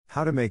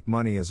How to make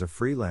money as a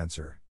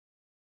freelancer.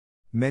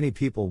 Many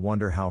people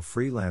wonder how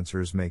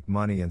freelancers make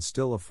money and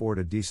still afford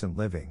a decent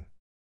living.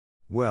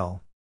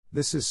 Well,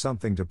 this is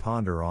something to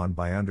ponder on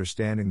by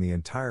understanding the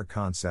entire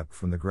concept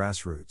from the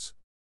grassroots.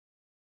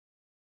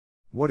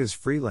 What is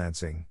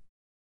freelancing?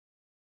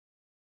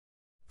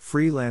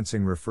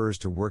 Freelancing refers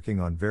to working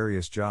on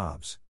various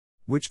jobs,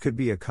 which could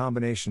be a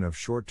combination of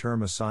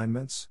short-term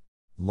assignments,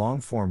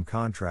 long-form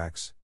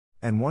contracts,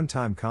 and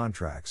one-time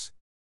contracts.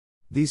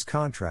 These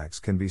contracts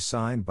can be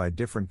signed by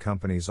different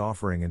companies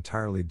offering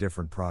entirely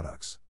different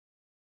products.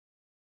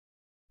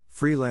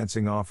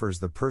 Freelancing offers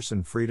the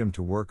person freedom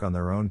to work on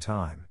their own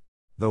time,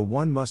 though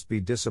one must be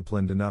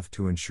disciplined enough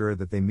to ensure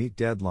that they meet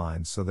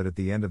deadlines so that at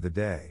the end of the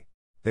day,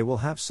 they will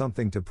have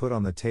something to put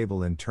on the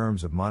table in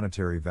terms of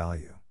monetary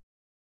value.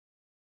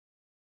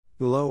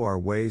 Below are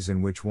ways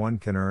in which one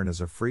can earn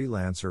as a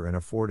freelancer and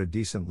afford a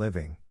decent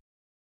living.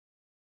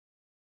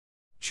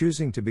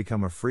 Choosing to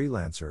become a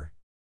freelancer.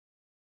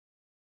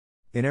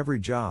 In every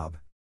job,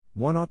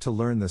 one ought to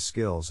learn the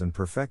skills and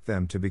perfect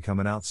them to become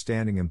an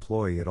outstanding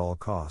employee at all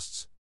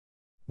costs.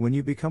 When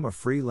you become a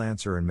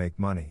freelancer and make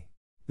money,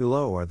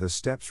 below are the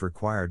steps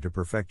required to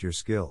perfect your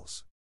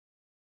skills.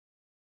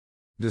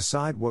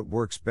 Decide what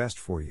works best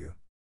for you.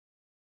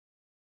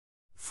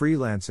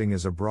 Freelancing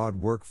is a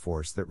broad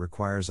workforce that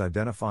requires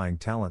identifying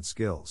talent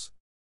skills.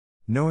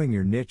 Knowing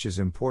your niche is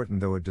important,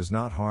 though it does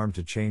not harm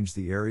to change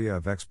the area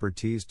of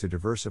expertise to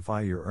diversify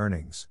your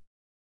earnings.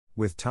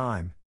 With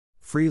time,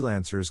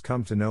 freelancers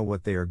come to know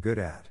what they are good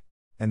at,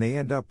 and they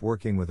end up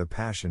working with a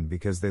passion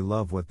because they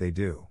love what they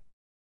do.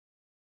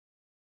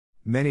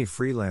 Many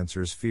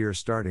freelancers fear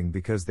starting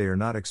because they are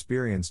not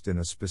experienced in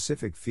a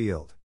specific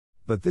field,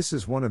 but this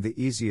is one of the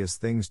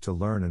easiest things to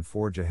learn and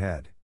forge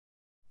ahead.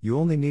 You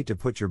only need to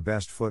put your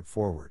best foot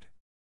forward.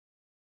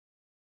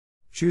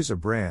 Choose a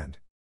brand.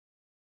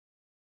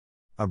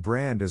 A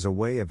brand is a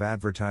way of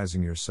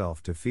advertising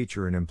yourself to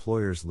feature in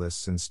employers'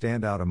 lists and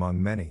stand out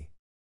among many.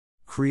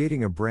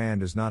 Creating a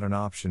brand is not an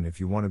option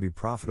if you want to be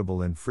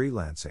profitable in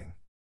freelancing.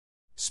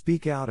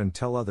 Speak out and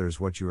tell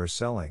others what you are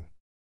selling.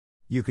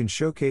 You can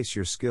showcase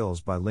your skills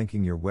by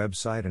linking your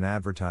website and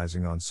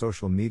advertising on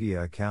social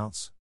media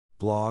accounts,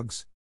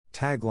 blogs,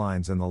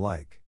 taglines, and the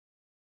like.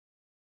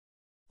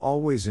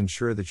 Always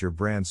ensure that your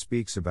brand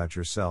speaks about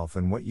yourself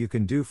and what you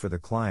can do for the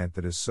client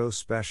that is so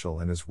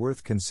special and is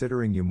worth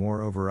considering you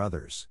more over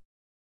others.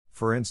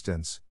 For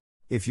instance,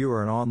 if you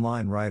are an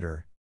online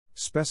writer,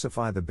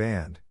 specify the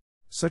band,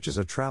 such as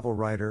a travel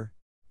writer,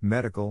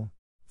 medical,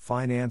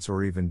 finance,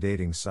 or even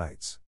dating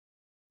sites.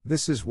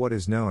 This is what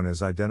is known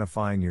as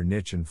identifying your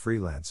niche in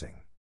freelancing.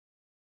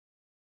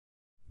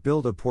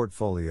 Build a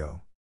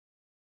portfolio.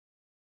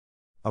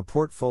 A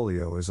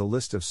portfolio is a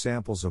list of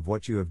samples of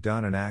what you have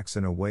done and acts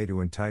in a way to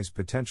entice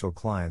potential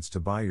clients to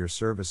buy your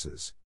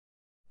services.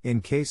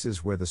 In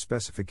cases where the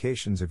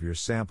specifications of your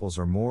samples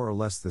are more or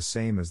less the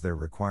same as their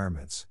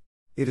requirements,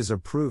 it is a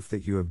proof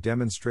that you have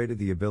demonstrated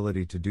the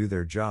ability to do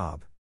their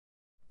job.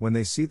 When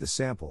they see the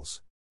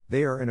samples,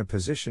 they are in a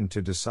position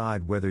to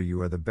decide whether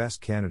you are the best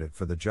candidate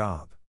for the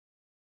job.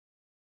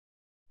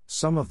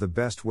 Some of the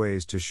best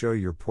ways to show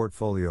your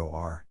portfolio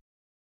are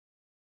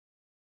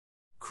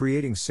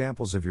creating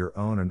samples of your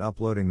own and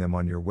uploading them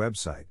on your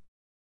website.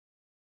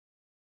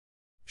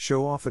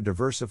 Show off a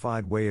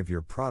diversified way of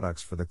your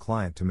products for the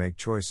client to make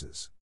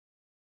choices.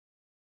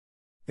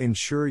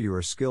 Ensure you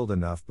are skilled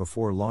enough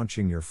before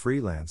launching your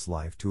freelance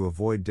life to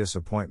avoid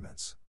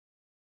disappointments.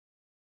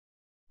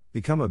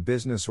 Become a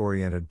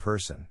business-oriented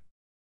person.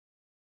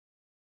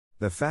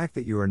 The fact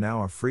that you are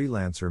now a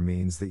freelancer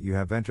means that you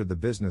have entered the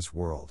business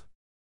world.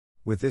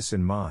 With this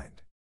in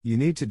mind, you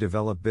need to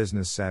develop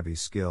business-savvy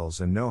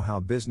skills and know how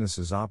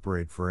businesses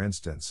operate, for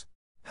instance,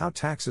 how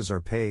taxes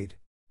are paid,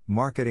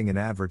 marketing and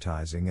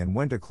advertising, and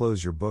when to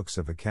close your books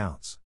of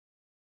accounts.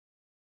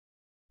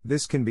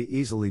 This can be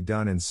easily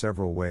done in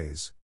several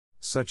ways,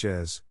 such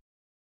as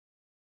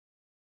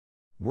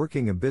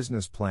working a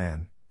business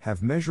plan,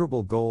 have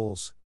measurable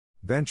goals,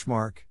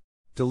 benchmark,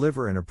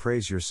 deliver and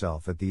appraise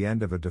yourself at the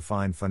end of a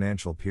defined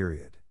financial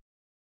period.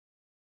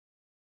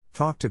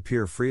 Talk to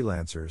peer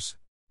freelancers,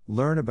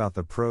 learn about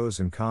the pros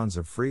and cons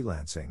of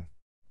freelancing,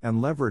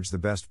 and leverage the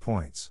best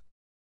points.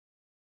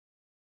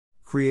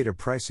 Create a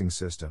pricing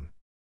system.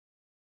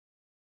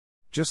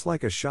 Just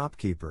like a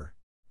shopkeeper,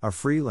 a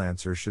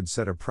freelancer should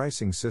set a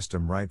pricing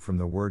system right from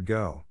the word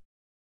go.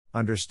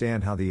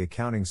 Understand how the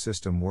accounting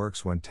system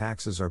works when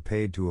taxes are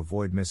paid to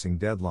avoid missing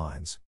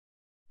deadlines.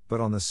 But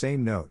on the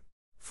same note,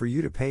 for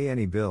you to pay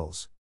any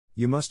bills,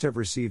 you must have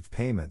received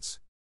payments.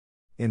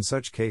 In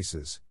such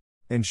cases,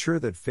 ensure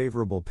that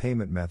favorable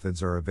payment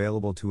methods are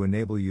available to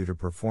enable you to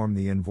perform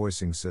the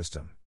invoicing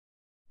system.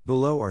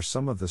 Below are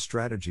some of the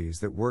strategies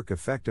that work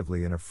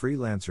effectively in a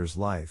freelancer's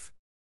life.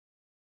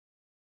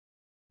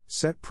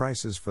 Set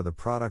prices for the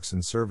products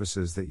and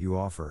services that you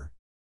offer.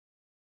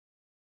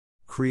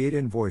 Create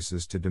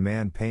invoices to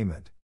demand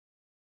payment.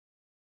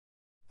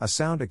 A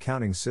sound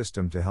accounting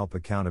system to help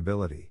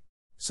accountability,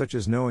 such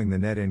as knowing the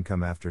net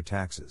income after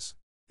taxes,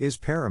 is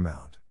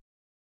paramount.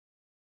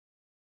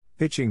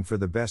 Pitching for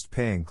the best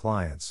paying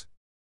clients.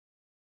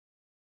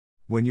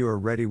 When you are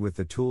ready with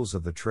the tools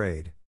of the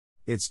trade,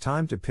 it's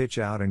time to pitch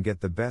out and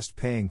get the best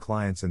paying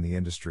clients in the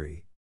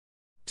industry.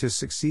 To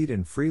succeed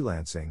in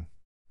freelancing,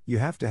 you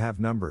have to have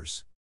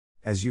numbers.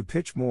 As you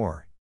pitch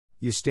more,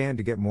 you stand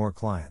to get more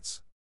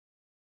clients.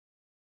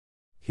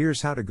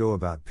 Here's how to go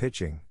about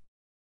pitching.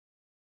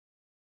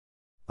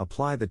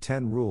 Apply the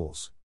 10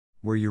 rules,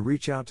 where you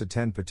reach out to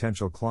 10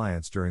 potential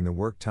clients during the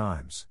work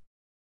times.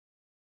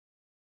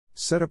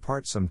 Set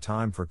apart some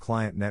time for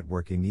client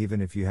networking even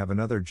if you have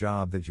another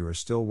job that you are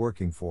still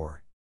working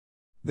for.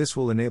 This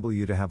will enable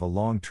you to have a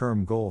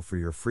long-term goal for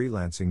your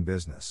freelancing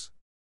business.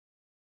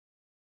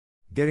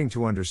 Getting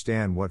to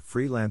understand what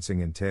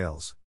freelancing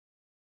entails.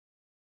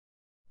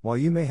 While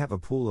you may have a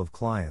pool of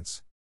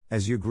clients,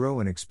 as you grow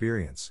in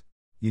experience,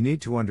 you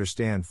need to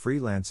understand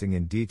freelancing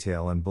in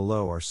detail, and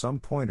below are some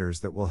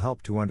pointers that will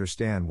help to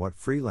understand what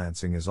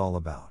freelancing is all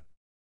about.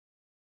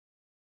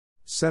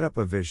 Set up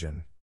a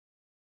vision.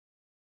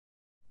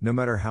 No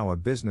matter how a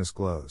business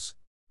grows,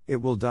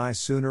 it will die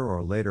sooner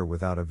or later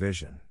without a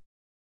vision.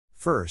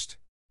 First,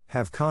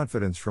 have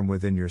confidence from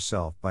within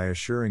yourself by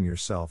assuring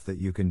yourself that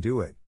you can do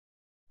it.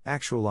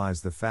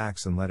 Actualize the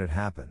facts and let it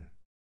happen.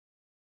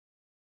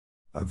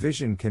 A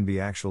vision can be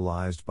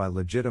actualized by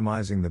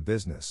legitimizing the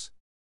business.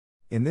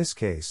 In this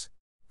case,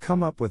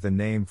 come up with a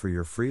name for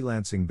your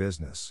freelancing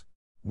business.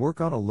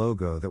 Work on a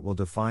logo that will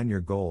define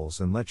your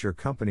goals and let your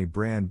company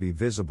brand be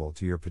visible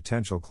to your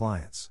potential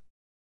clients.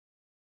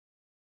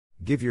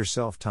 Give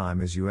yourself time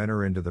as you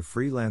enter into the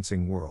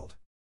freelancing world.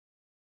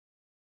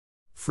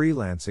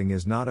 Freelancing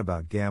is not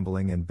about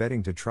gambling and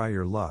betting to try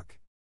your luck.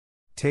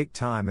 Take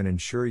time and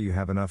ensure you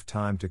have enough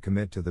time to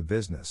commit to the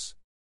business.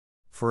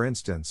 For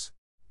instance,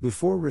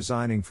 before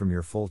resigning from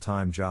your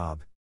full-time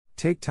job,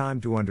 take time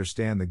to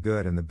understand the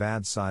good and the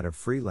bad side of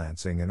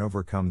freelancing and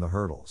overcome the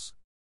hurdles.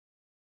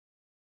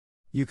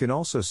 You can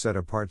also set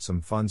apart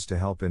some funds to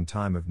help in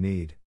time of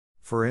need,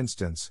 for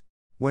instance,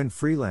 when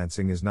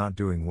freelancing is not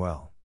doing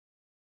well.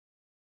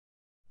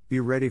 Be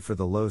ready for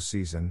the low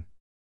season.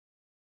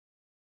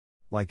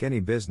 Like any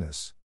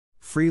business,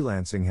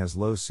 freelancing has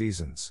low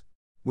seasons,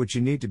 which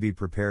you need to be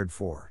prepared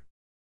for.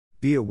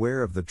 Be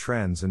aware of the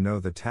trends and know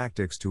the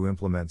tactics to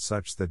implement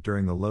such that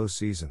during the low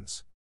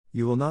seasons,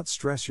 you will not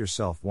stress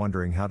yourself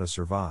wondering how to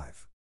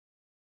survive.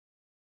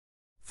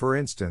 For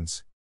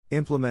instance,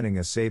 implementing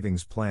a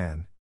savings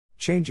plan,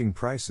 changing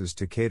prices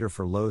to cater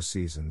for low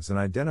seasons, and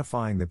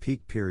identifying the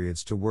peak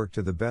periods to work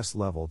to the best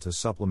level to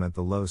supplement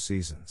the low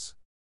seasons.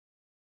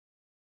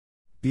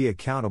 Be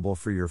accountable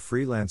for your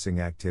freelancing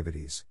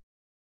activities.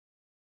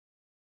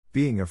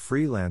 Being a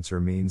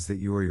freelancer means that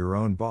you are your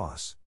own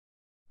boss.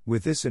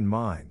 With this in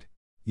mind,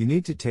 you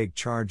need to take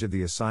charge of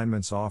the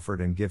assignments offered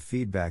and give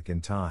feedback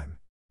in time,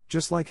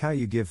 just like how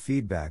you give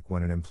feedback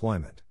when in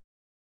employment.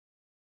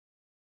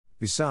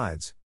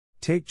 Besides,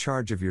 take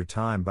charge of your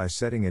time by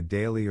setting a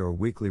daily or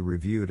weekly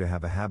review to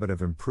have a habit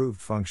of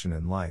improved function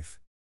in life.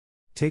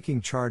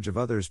 Taking charge of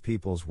others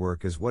people's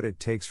work is what it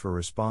takes for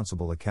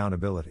responsible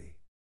accountability.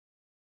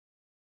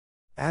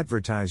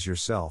 Advertise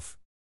yourself.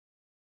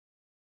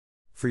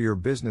 For your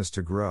business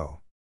to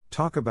grow,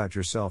 talk about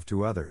yourself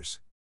to others.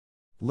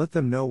 Let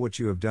them know what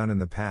you have done in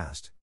the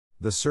past,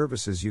 the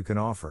services you can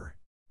offer,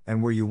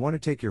 and where you want to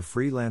take your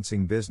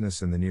freelancing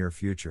business in the near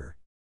future.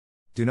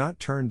 Do not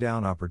turn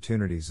down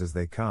opportunities as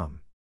they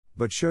come,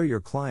 but show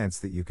your clients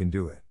that you can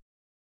do it.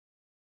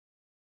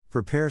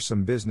 Prepare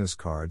some business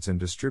cards and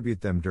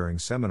distribute them during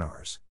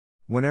seminars,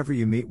 whenever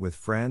you meet with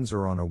friends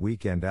or on a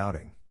weekend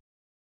outing.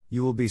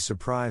 You will be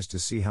surprised to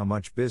see how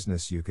much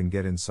business you can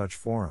get in such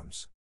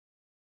forums.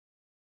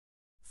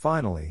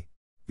 Finally,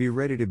 be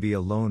ready to be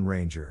a lone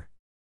ranger.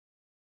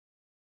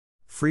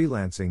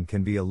 Freelancing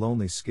can be a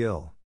lonely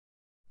skill.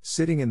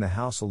 Sitting in the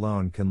house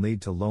alone can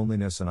lead to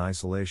loneliness and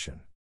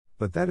isolation,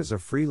 but that is a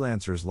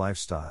freelancer's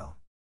lifestyle.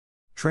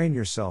 Train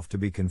yourself to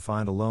be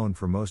confined alone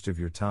for most of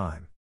your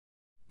time.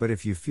 But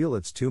if you feel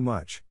it's too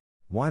much,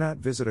 why not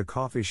visit a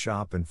coffee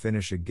shop and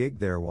finish a gig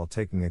there while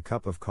taking a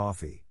cup of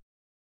coffee?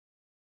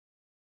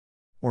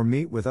 Or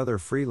meet with other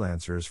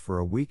freelancers for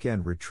a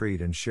weekend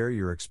retreat and share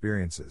your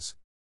experiences.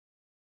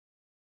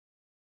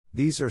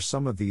 These are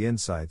some of the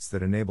insights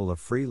that enable a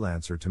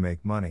freelancer to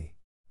make money,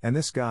 and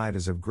this guide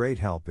is of great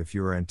help if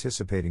you are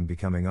anticipating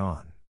becoming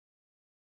one.